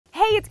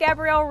Hi, it's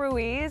Gabrielle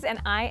Ruiz, and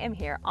I am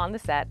here on the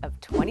set of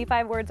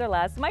 25 Words or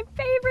Less, my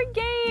favorite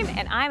game,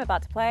 and I'm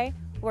about to play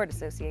word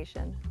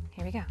association.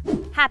 Here we go.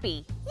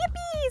 Happy,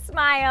 yippee,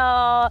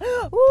 smile,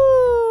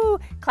 woo,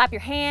 clap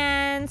your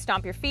hands,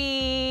 stomp your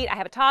feet. I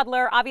have a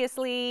toddler,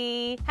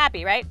 obviously.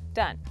 Happy, right?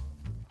 Done.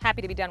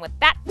 Happy to be done with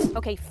that.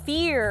 Okay,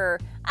 fear.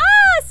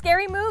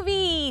 Scary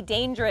movie.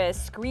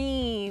 Dangerous,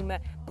 scream,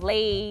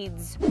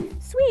 blades.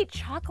 Sweet,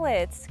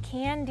 chocolates,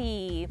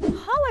 candy.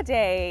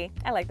 Holiday.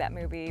 I like that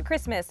movie.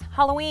 Christmas,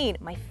 Halloween.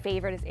 My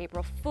favorite is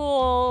April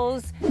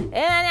Fools. Next,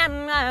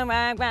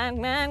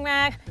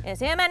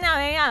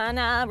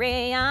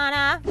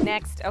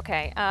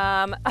 okay.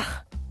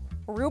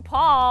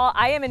 RuPaul.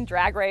 I am in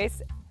Drag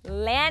Race.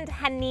 Land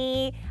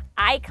Honey.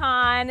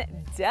 Icon.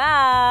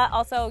 Duh.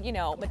 Also, you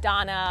know,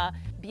 Madonna,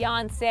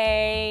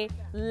 Beyonce,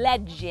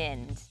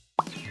 legend.